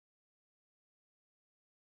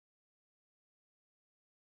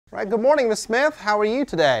Right, good morning, Ms. Smith. How are you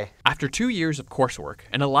today? After 2 years of coursework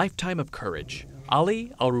and a lifetime of courage,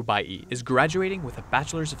 Alrubaiee is graduating with a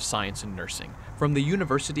Bachelor's of Science in Nursing from the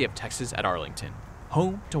University of Texas at Arlington,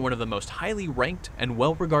 home to one of the most highly ranked and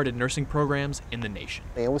well-regarded nursing programs in the nation.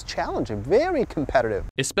 It was challenging, very competitive.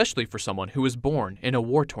 Especially for someone who was born in a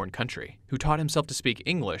war-torn country, who taught himself to speak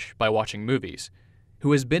English by watching movies,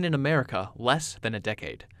 who has been in America less than a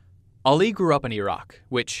decade. Ali grew up in Iraq,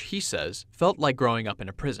 which, he says, felt like growing up in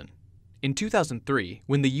a prison. In 2003,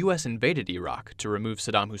 when the U.S. invaded Iraq to remove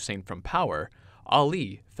Saddam Hussein from power,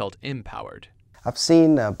 Ali felt empowered. I've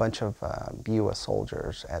seen a bunch of U.S.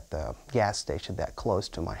 soldiers at the gas station that close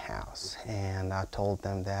to my house, and I told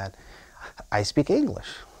them that I speak English.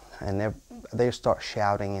 And they start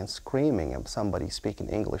shouting and screaming of somebody speaking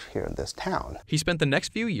English here in this town. He spent the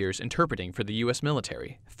next few years interpreting for the U.S.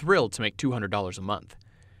 military, thrilled to make $200 a month.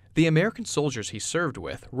 The American soldiers he served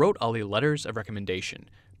with wrote Ali letters of recommendation,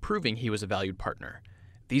 proving he was a valued partner.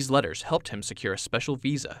 These letters helped him secure a special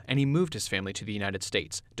visa, and he moved his family to the United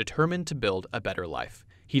States, determined to build a better life.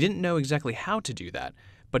 He didn't know exactly how to do that,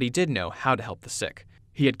 but he did know how to help the sick.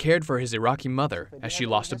 He had cared for his Iraqi mother as she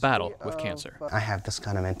lost a battle with cancer. I have this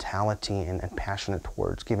kind of mentality and passionate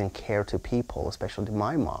towards giving care to people, especially to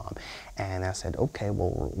my mom. And I said, okay,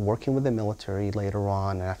 well, working with the military later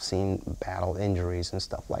on, and I've seen battle injuries and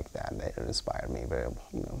stuff like that. It inspired me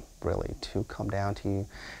really to come down to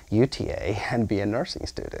UTA and be a nursing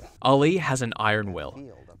student. Ali has an iron will,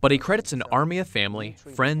 but he credits an army of family,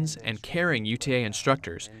 friends, and caring UTA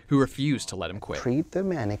instructors who refuse to let him quit. Treat the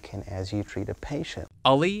mannequin as you treat a patient.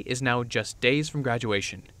 Ali is now just days from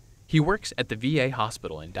graduation. He works at the VA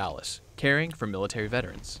hospital in Dallas, caring for military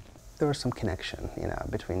veterans. There was some connection,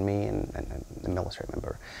 between me and the military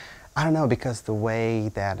member. I don't know, because the way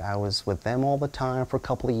that I was with them all the time for a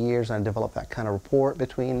couple of years, and I developed that kind of rapport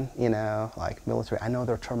between, like military. I know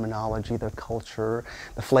their terminology, their culture,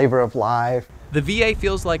 the flavor of life. The VA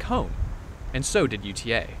feels like home, and so did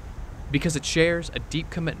UTA, because it shares a deep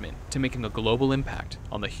commitment to making a global impact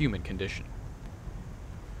on the human condition.